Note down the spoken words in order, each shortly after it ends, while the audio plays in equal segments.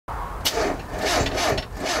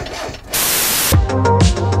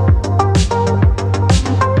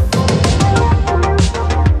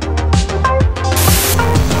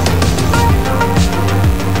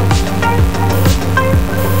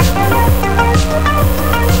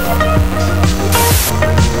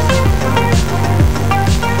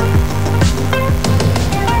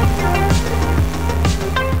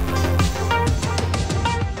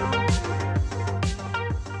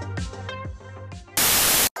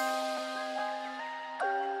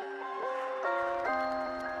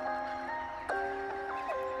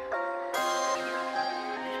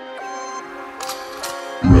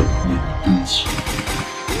Timecodes.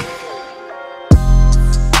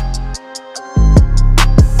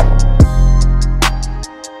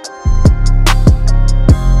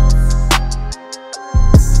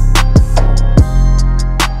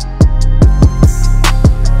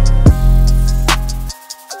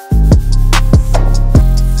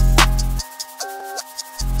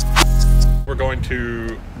 We're going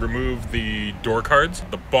to remove the door cards.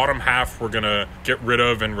 The bottom half we're gonna get rid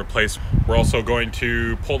of and replace. We're also going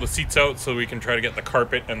to pull the seats out so we can try to get the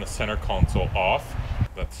carpet and the center console off.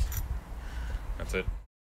 That's it.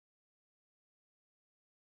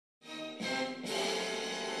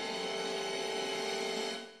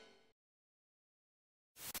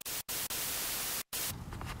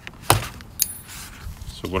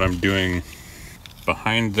 So what I'm doing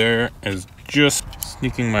behind there is just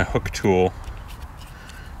sneaking my hook tool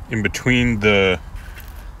in between the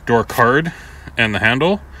door card and the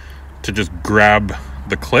handle to just grab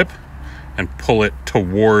the clip and pull it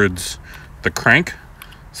towards the crank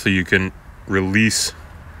so you can release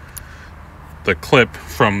the clip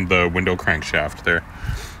from the window crankshaft there.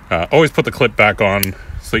 Always put the clip back on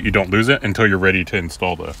so that you don't lose it until you're ready to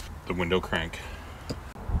install the window crank.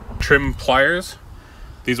 Trim pliers.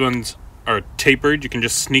 These ones are tapered. You can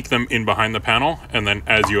just sneak them in behind the panel, and then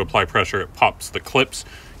as you apply pressure it pops the clips,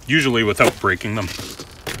 usually without breaking them.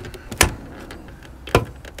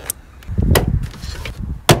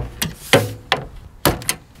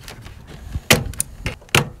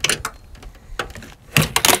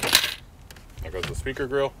 There goes the speaker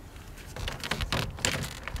grill.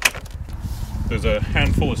 There's a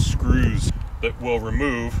handful of screws that we'll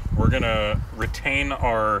remove. We're gonna retain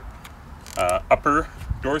our upper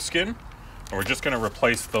door skin, and we're just going to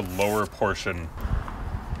replace the lower portion.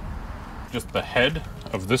 Just the head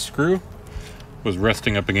of this screw was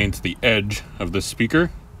resting up against the edge of this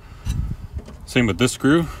speaker. Same with this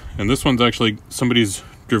screw, and this one's actually, somebody's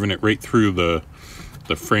driven it right through the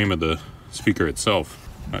frame of the speaker itself.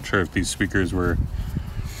 Not sure if these speakers were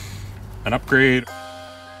an upgrade.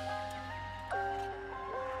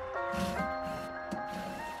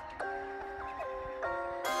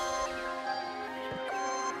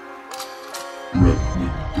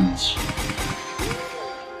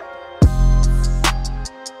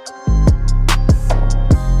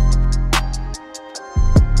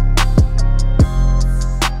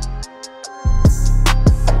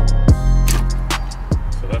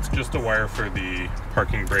 Just a wire for the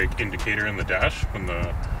parking brake indicator in the dash when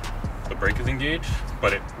the brake is engaged,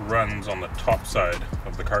 but it runs on the top side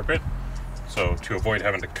of the carpet. So to avoid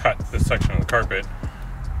having to cut this section of the carpet,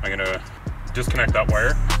 I'm going to disconnect that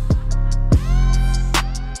wire.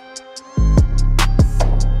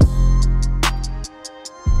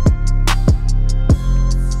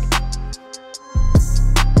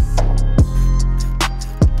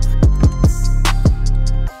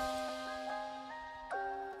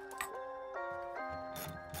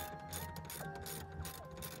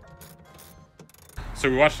 So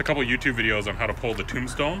we watched a couple YouTube videos on how to pull the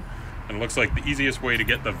Tombstone, and it looks like the easiest way to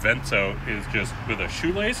get the vents out is just with a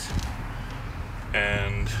shoelace.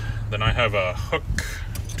 And then I have a hook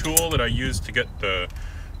tool that I use to get the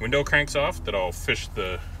window cranks off that I'll fish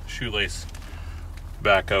the shoelace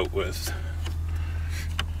back out with.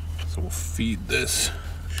 So we'll feed this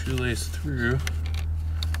shoelace through.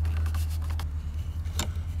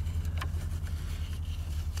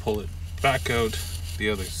 Pull it back out the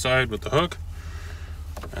other side with the hook,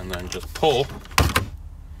 and then just pull,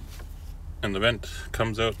 and the vent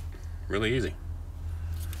comes out really easy.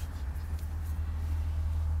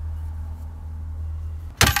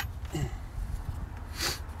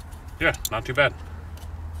 Yeah, not too bad.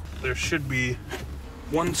 There should be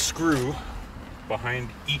one screw behind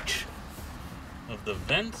each of the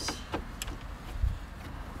vents,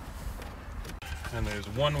 and there's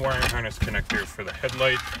one wiring harness connector for the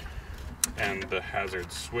headlight and the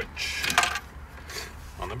hazard switch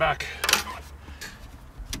on the back.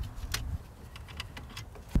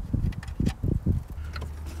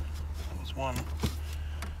 There's one.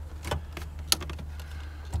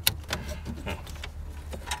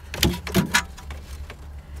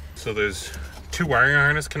 So there's two wiring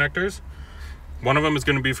harness connectors. One of them is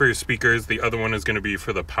going to be for your speakers. The other one is going to be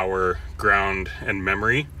for the power, ground, and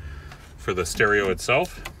memory for the stereo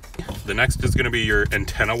itself. The next is going to be your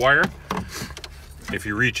antenna wire. If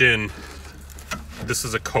you reach in, this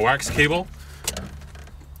is a coax cable,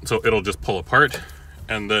 so it'll just pull apart.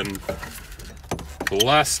 And then the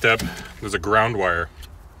last step, there's a ground wire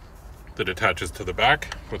that attaches to the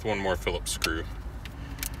back with one more Phillips screw.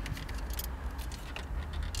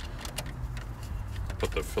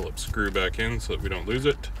 Put the Phillips screw back in so that we don't lose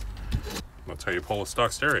it. That's how you pull a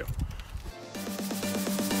stock stereo.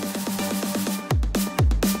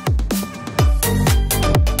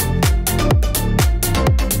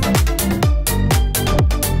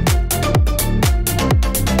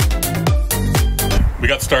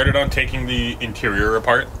 started on taking the interior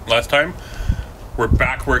apart last time. We're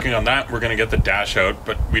back working on that. We're gonna get the dash out,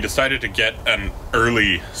 but we decided to get an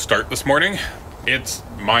early start this morning. It's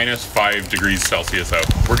 -5 degrees Celsius out.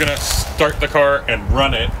 We're gonna start the car and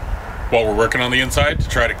run it while we're working on the inside to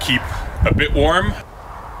try to keep a bit warm.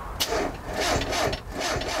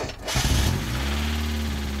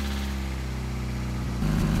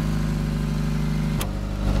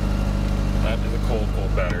 That is a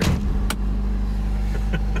cold battery.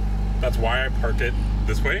 That's why I parked it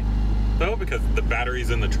this way, though, because the battery's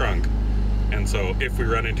in the trunk. And so if we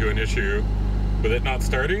run into an issue with it not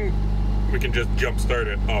starting, we can just jump start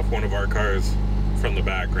it off one of our cars from the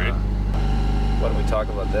back, right? Why don't we talk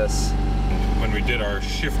about this? When we did our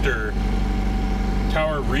shifter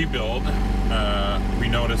tower rebuild, we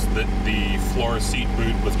noticed that the floor seat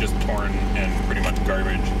boot was just torn and pretty much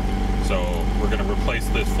garbage. So we're going to replace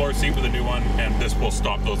this floor seat with a new one, and this will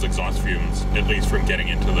stop those exhaust fumes, at least from getting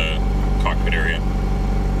into the cockpit area.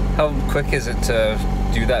 How quick is it to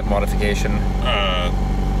do that modification?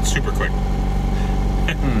 Super quick.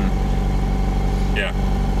 Yeah.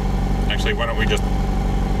 Actually, why don't we just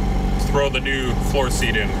throw the new floor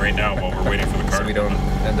seat in right now while we're waiting for the car. So we don't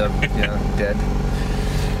end up dead.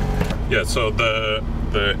 Yeah, so the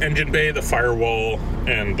engine bay, the firewall,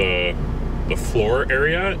 and the floor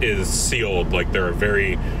area is sealed. Like, there are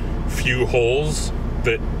very few holes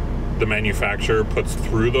that the manufacturer puts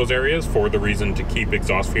through those areas for the reason to keep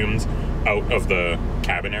exhaust fumes out of the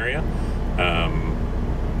cabin area.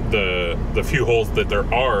 The few holes that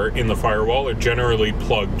there are in the firewall are generally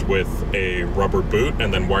plugged with a rubber boot,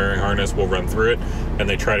 and then wiring harness will run through it, and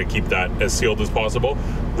they try to keep that as sealed as possible.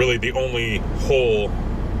 Really, the only hole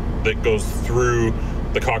that goes through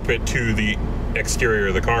the cockpit to the exterior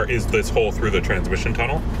of the car is this hole through the transmission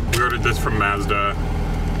tunnel. We ordered this from Mazda.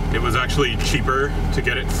 It was actually cheaper to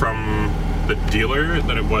get it from the dealer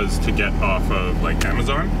than it was to get off of like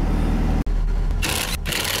Amazon.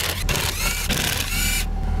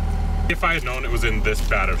 If I had known it was in this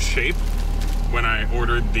bad of shape when I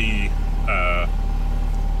ordered the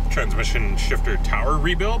transmission shifter tower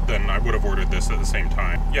rebuild, then I would have ordered this at the same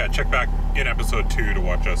time. Yeah, check back in episode 2 to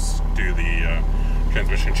watch us do the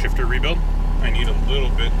transmission shifter rebuild. I need a little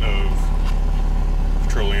bit of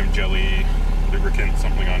petroleum jelly, lubricant,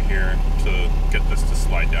 something on here to get this to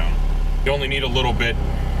slide down. You only need a little bit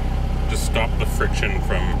to stop the friction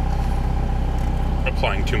from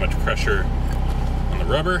applying too much pressure on the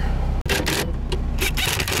rubber.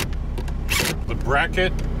 The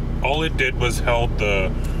bracket, all it did was held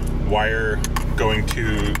the wire going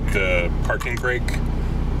to the parking brake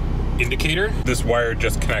indicator. This wire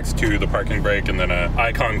just connects to the parking brake, and then an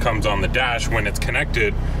icon comes on the dash when it's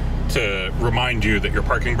connected to remind you that your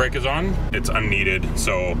parking brake is on. It's unneeded,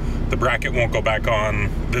 so the bracket won't go back on.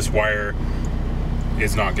 This wire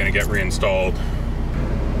is not going to get reinstalled.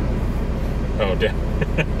 Oh, damn.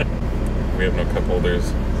 We have no cup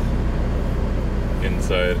holders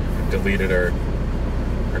inside. Deleted our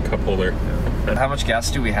cup holder. How much gas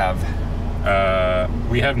do we have?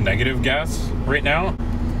 We have negative gas right now.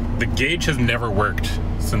 The gauge has never worked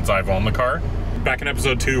since I've owned the car. Back in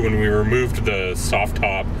episode 2, when we removed the soft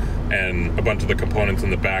top and a bunch of the components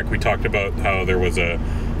in the back, we talked about how there was a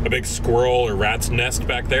big squirrel or rat's nest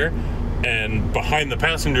back there, and behind the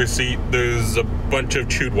passenger seat there's a bunch of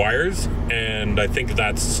chewed wires, and I think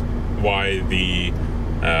that's why the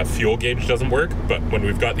fuel gauge doesn't work. But when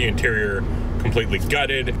we've got the interior completely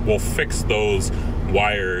gutted, we'll fix those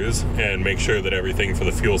wires and make sure that everything for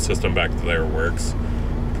the fuel system back there works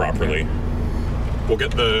properly. We'll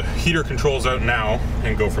get the heater controls out now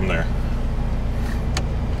and go from there.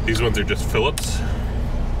 These ones are just Phillips.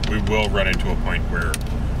 We will run into a point where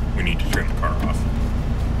we need to turn the car off.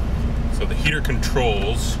 So the heater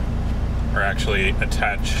controls are actually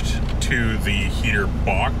attached to the heater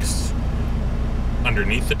box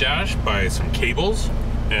underneath the dash by some cables,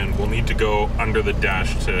 and we'll need to go under the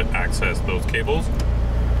dash to access those cables.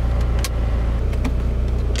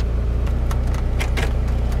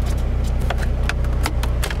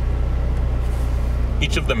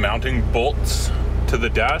 Each of the mounting bolts to the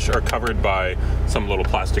dash are covered by some little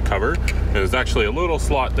plastic cover. There's actually a little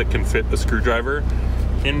slot that can fit the screwdriver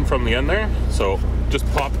in from the end there. So just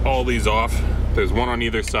pop all these off. There's one on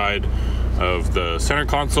either side of the center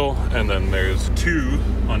console, and then there's 2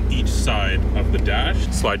 on each side of the dash.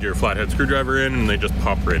 Slide your flathead screwdriver in and they just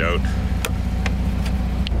pop right out.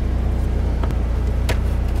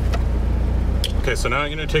 Okay, so now I'm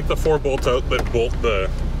gonna take the 4 bolts out that bolt the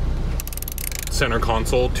center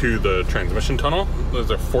console to the transmission tunnel. Those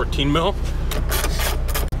are 14 mil.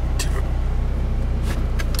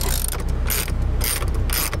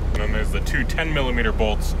 And then there's is the two 10mm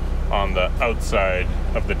bolts on the outside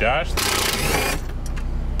of the dash.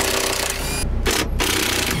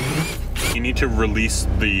 You need to release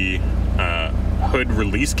the hood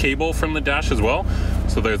release cable from the dash as well.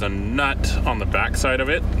 So there's a nut on the back side of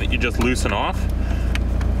it that you just loosen off.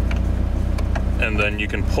 And then you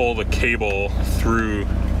can pull the cable through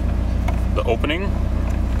the opening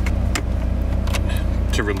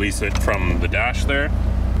to release it from the dash there.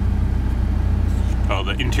 Oh,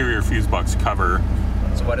 the interior fuse box cover.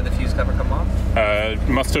 So why did the fuse cover come off?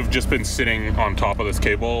 Must have just been sitting on top of this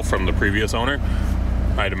cable from the previous owner.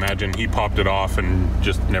 I'd imagine he popped it off and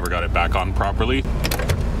just never got it back on properly.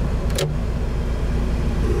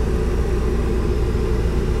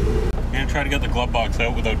 I'm gonna try to get the glove box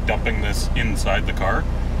out without dumping this inside the car.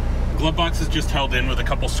 The glove box is just held in with a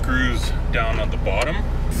couple screws down at the bottom.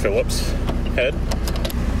 Phillips head.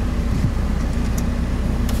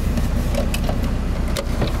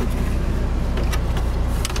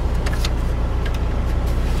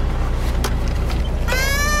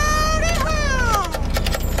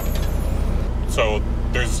 So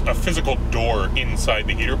there's a physical door inside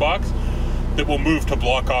the heater box that will move to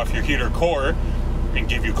block off your heater core and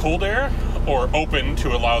give you cold air, or open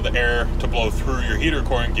to allow the air to blow through your heater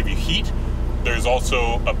core and give you heat. There's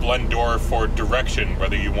also a blend door for direction,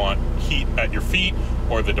 whether you want heat at your feet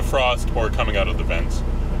or the defrost or coming out of the vents.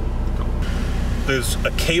 There's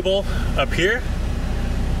a cable up here.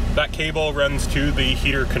 That cable runs to the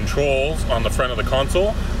heater controls on the front of the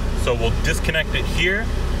console. So we'll disconnect it here.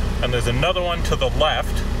 And there's another one to the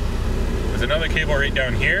left. There's another cable right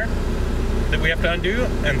down here that we have to undo.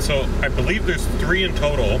 And so I believe there's 3 in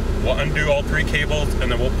total. We'll undo all 3 cables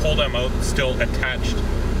and then we'll pull them out still attached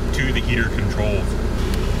to the heater controls.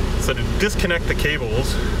 So to disconnect the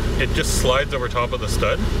cables, it just slides over top of the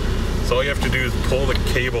stud. So all you have to do is pull the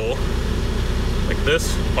cable like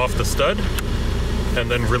this off the stud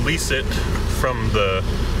and then release it from the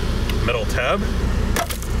metal tab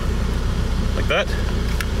like that.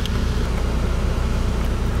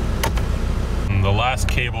 And the last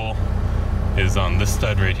cable is on this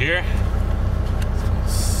stud right here. So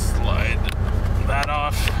slide that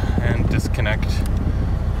off and disconnect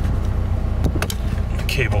the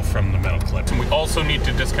cable from the metal clip. And we also need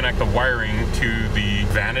to disconnect the wiring to the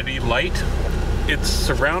vanity light. It's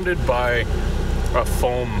surrounded by a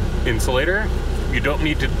foam insulator. You don't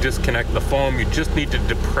need to disconnect the foam, you just need to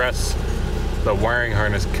depress the wiring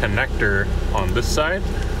harness connector on this side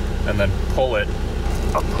and then pull it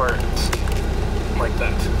apart like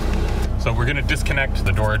that. So we're gonna disconnect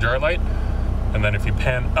the door ajar light, and then if you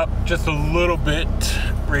pan up just a little bit,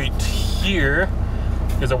 right here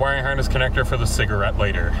is a wiring harness connector for the cigarette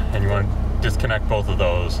lighter, and you want to disconnect both of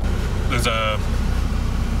those. There's a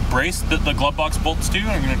brace that the glove box bolts to.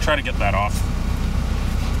 I'm gonna try to get that off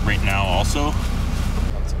right now also.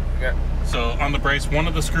 Okay. So on the brace, one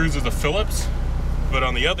of the screws is a Phillips, but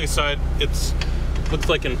on the other side, it's looks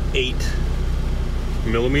like an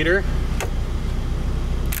 8mm.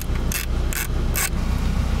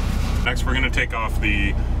 Next, we're gonna take off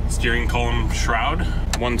the steering column shroud.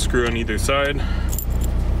 One screw on either side.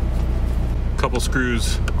 A couple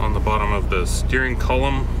screws on the bottom of the steering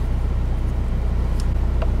column.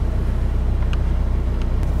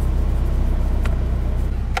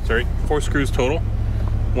 Sorry, 4 screws total.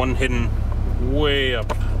 One hidden way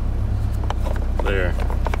up there.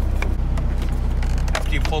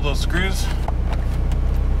 After you pull those screws,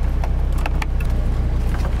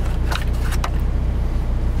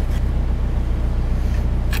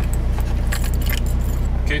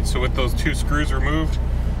 okay, so with those 2 screws removed,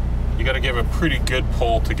 you got to give a pretty good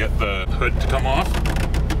pull to get the hood to come off,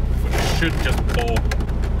 which should just pull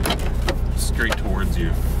straight towards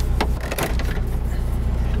you.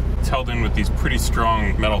 It's held in with these pretty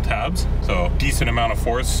strong metal tabs, so a decent amount of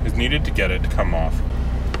force is needed to get it to come off.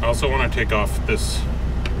 I also want to take off this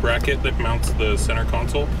bracket that mounts the center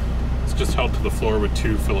console. It's just held to the floor with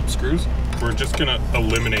 2 Phillips screws. We're just going to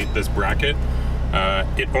eliminate this bracket.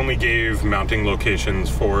 It only gave mounting locations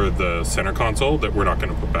for the center console that we're not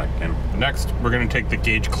going to put back in. Next, we're going to take the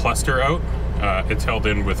gauge cluster out. It's held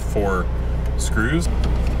in with 4 screws.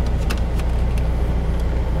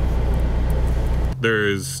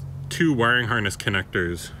 There's 2 wiring harness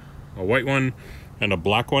connectors, a white one and a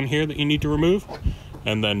black one here that you need to remove.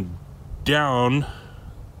 And then down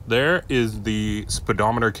there is the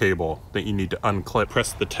speedometer cable that you need to unclip.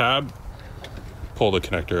 Press the tab, pull the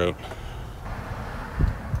connector out.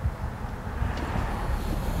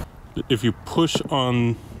 If you push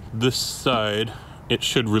on this side, it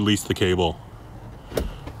should release the cable.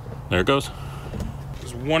 There it goes.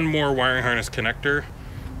 There's one more wiring harness connector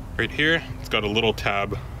right here. It's got a little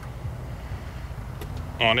tab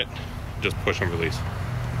on it, just push and release.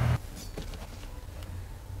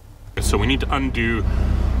 So we need to undo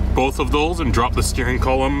both of those and drop the steering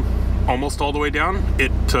column almost all the way down.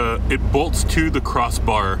 It bolts to the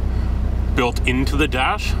crossbar built into the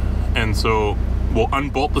dash, and so we'll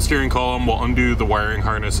unbolt the steering column, we'll undo the wiring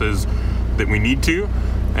harnesses that we need to,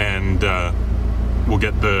 and we'll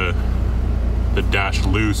get the dash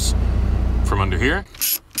loose from under here.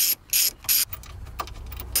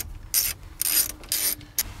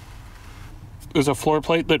 There's a floor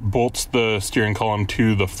plate that bolts the steering column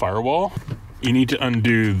to the firewall. You need to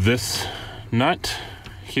undo this nut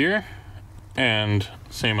here, and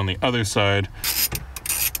same on the other side.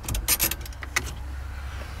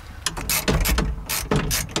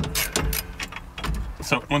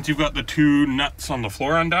 So once you've got the two nuts on the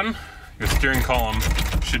floor undone, your steering column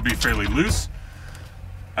should be fairly loose.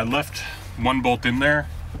 I left one bolt in there,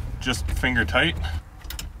 just finger tight.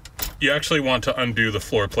 You actually want to undo the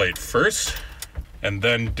floor plate first, and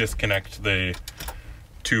then disconnect the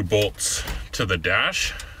two bolts to the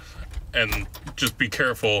dash. And just be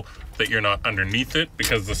careful that you're not underneath it,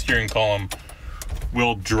 because the steering column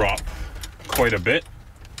will drop quite a bit.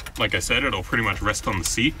 Like I said, it'll pretty much rest on the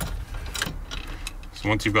seat. So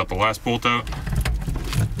once you've got the last bolt out,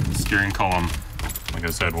 the steering column, like I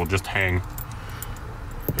said, will just hang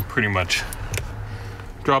and pretty much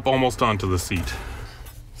drop almost onto the seat.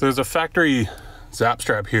 So there's a factory zap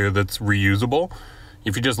strap here that's reusable.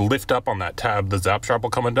 If you just lift up on that tab, the zap strap will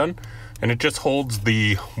come undone, and it just holds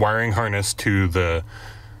the wiring harness to the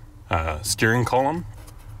steering column.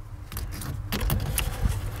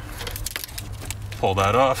 Pull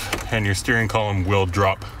that off, and your steering column will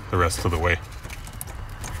drop the rest of the way.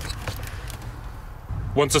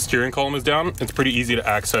 Once the steering column is down, it's pretty easy to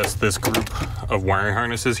access this group of wiring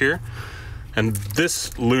harnesses here. And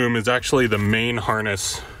this loom is actually the main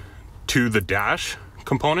harness to the dash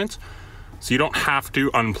components. So you don't have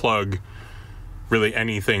to unplug really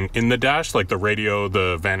anything in the dash, like the radio,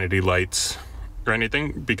 the vanity lights, or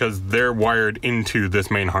anything, because they're wired into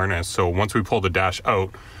this main harness. So once we pull the dash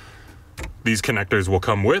out, these connectors will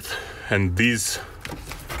come with, and this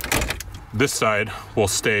side will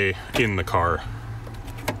stay in the car.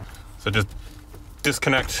 So just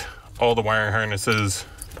disconnect all the wiring harnesses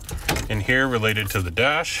in here related to the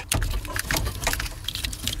dash.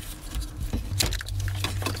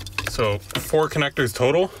 So 4 connectors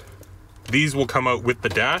total. These will come out with the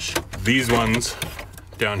dash. These ones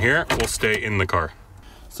down here will stay in the car.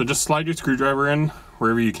 So just slide your screwdriver in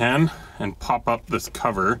wherever you can and pop up this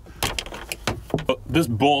cover. This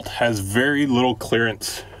bolt has very little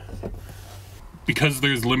clearance. Because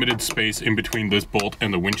there's limited space in between this bolt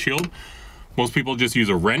and the windshield, most people just use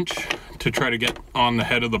a wrench to try to get on the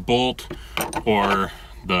head of the bolt or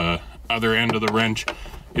the other end of the wrench.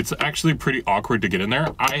 It's actually pretty awkward to get in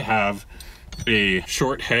there. I have a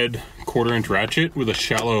short head 1/4 inch ratchet with a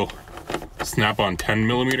shallow snap-on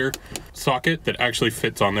 10mm socket that actually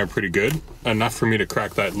fits on there pretty good, enough for me to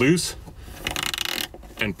crack that loose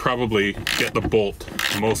and probably get the bolt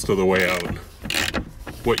most of the way out.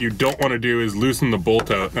 What you don't want to do is loosen the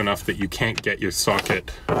bolt out enough that you can't get your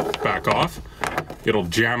socket back off. It'll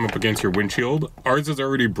jam up against your windshield. Ours is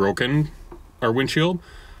already broken, our windshield,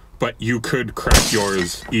 but you could crack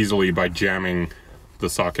yours easily by jamming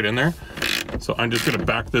the socket in there. So I'm just gonna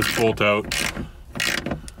back this bolt out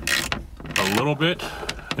a little bit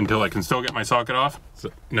until I can still get my socket off.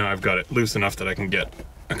 So now I've got it loose enough that I can get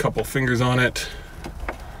a couple fingers on it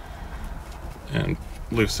and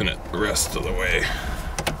loosen it the rest of the way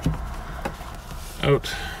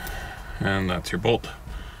out, and that's your bolt.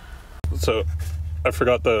 So I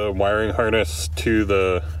forgot the wiring harness to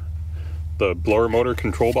the blower motor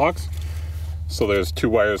control box. So there's 2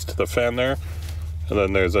 wires to the fan there, and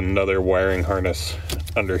then there's another wiring harness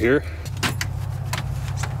under here.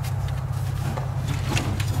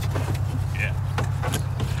 Yeah.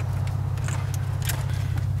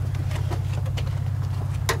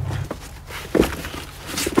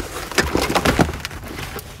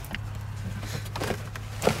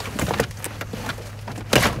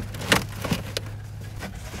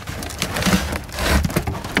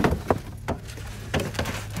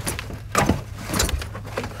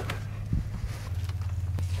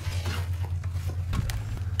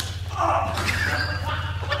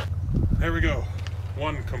 There we go,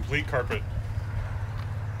 one complete carpet.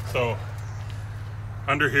 So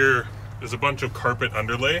under here is a bunch of carpet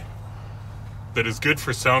underlay that is good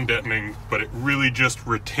for sound deadening, but it really just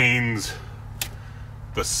retains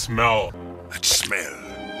the smell. That smell,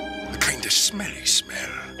 the kind of smelly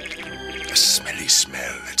smell. A smelly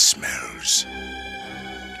smell that smells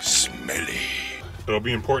smelly. It'll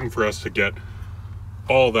be important for us to get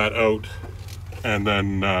all that out and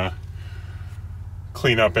then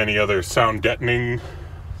clean up any other sound deadening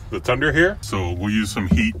that's under here. So we'll use some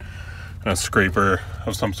heat and a scraper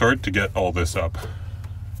of some sort to get all this up.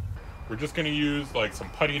 We're just gonna use like some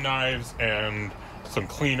putty knives and some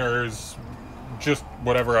cleaners, just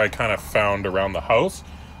whatever I kind of found around the house.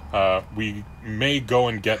 We may go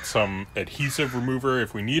and get some adhesive remover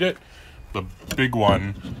if we need it. The big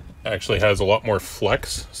one actually has a lot more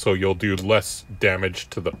flex, so you'll do less damage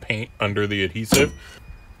to the paint under the adhesive.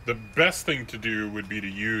 The best thing to do would be to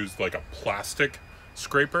use like a plastic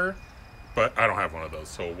scraper, but I don't have one of those,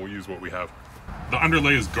 so we'll use what we have. The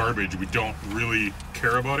underlay is garbage. We don't really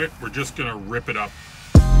care about it. We're just gonna rip it up.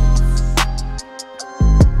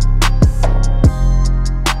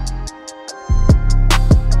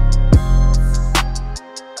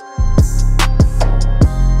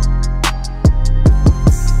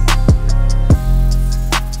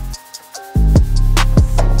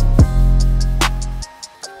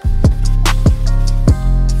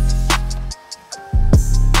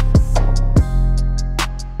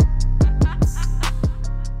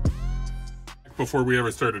 Before we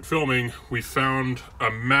ever started filming, we found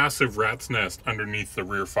a massive rat's nest underneath the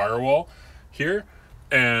rear firewall here,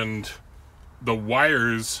 and the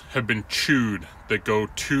wires have been chewed that go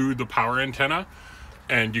to the power antenna,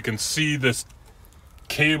 and you can see this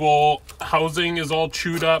cable housing is all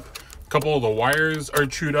chewed up. A couple of the wires are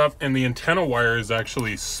chewed up, and the antenna wire is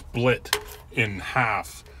actually split in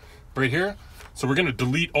half right here. So we're going to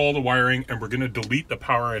delete all the wiring, and we're going to delete the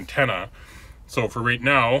power antenna. So for right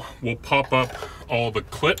now, we'll pop up all the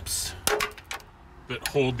clips that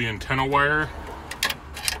hold the antenna wire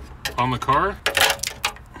on the car.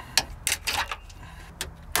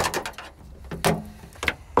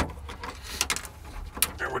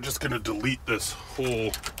 And we're just gonna delete this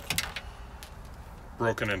whole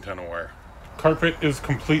broken antenna wire. Carpet is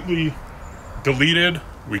completely deleted.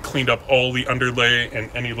 We cleaned up all the underlay and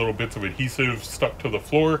any little bits of adhesive stuck to the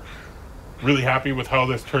floor. Really happy with how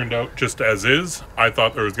this turned out just as is. I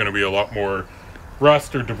thought there was going to be a lot more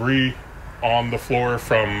rust or debris on the floor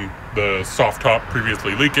from the soft top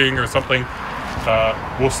previously leaking or something.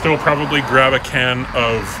 We'll still probably grab a can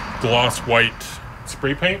of gloss white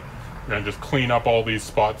spray paint and just clean up all these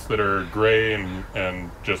spots that are gray and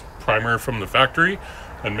just primer from the factory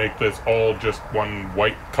and make this all just one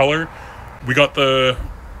white color. We got the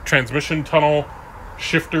transmission tunnel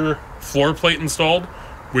shifter floor plate installed,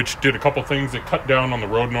 which did a couple things. It cut down on the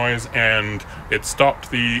road noise and it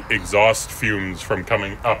stopped the exhaust fumes from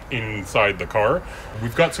coming up inside the car.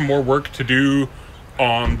 We've got some more work to do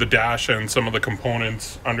on the dash and some of the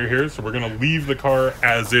components under here, so we're gonna leave the car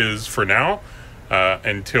as is for now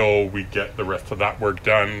until we get the rest of that work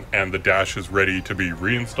done and the dash is ready to be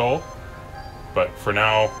reinstalled. But for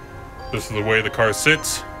now, this is the way the car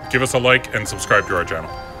sits. Give us a like and subscribe to our channel.